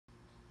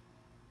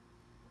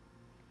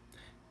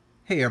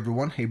Hey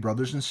everyone, hey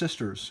brothers and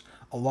sisters.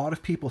 A lot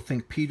of people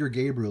think Peter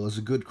Gabriel is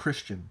a good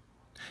Christian.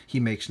 He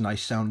makes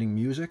nice sounding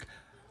music.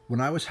 When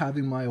I was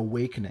having my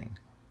awakening,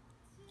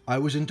 I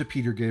was into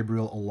Peter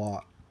Gabriel a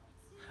lot.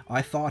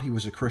 I thought he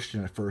was a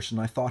Christian at first,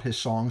 and I thought his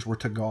songs were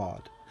to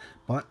God.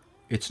 But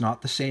it's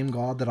not the same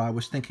God that I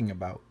was thinking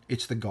about.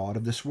 It's the God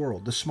of this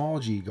world, the small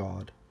g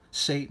God,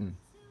 Satan.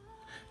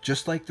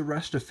 Just like the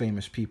rest of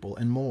famous people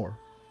and more.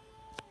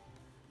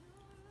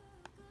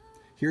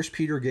 Here's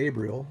Peter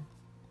Gabriel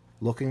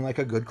looking like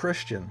a good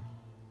Christian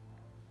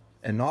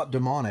and not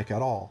demonic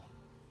at all.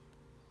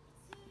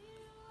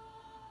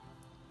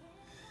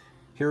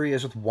 Here he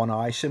is with one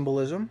eye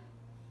symbolism.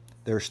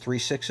 There's 3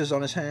 6s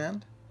on his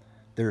hand.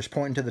 There's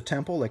pointing to the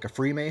temple like a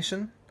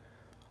Freemason.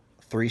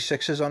 3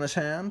 6s on his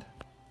hand.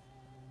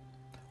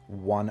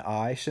 One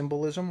eye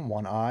symbolism,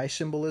 one eye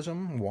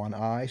symbolism, one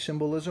eye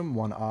symbolism,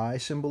 one eye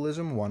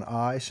symbolism, one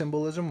eye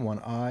symbolism, one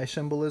eye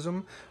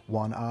symbolism,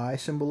 one eye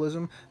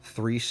symbolism,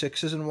 3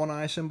 6s and one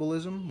eye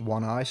symbolism,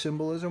 one eye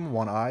symbolism,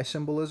 one eye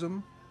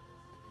symbolism.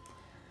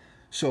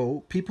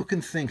 So people can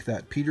think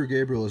that Peter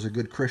Gabriel is a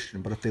good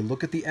Christian, but if they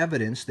look at the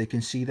evidence, they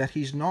can see that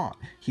he's not.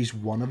 He's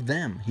one of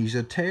them. He's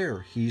a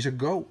tare. He's a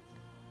goat.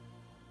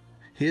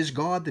 His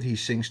God that he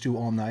sings to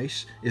all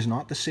nice is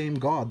not the same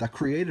God that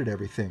created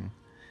everything.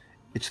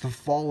 It's the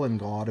fallen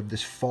God of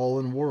this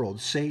fallen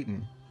world,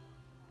 Satan.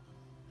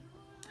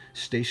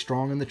 Stay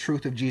strong in the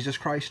truth of Jesus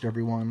Christ,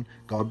 everyone.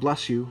 God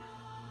bless you.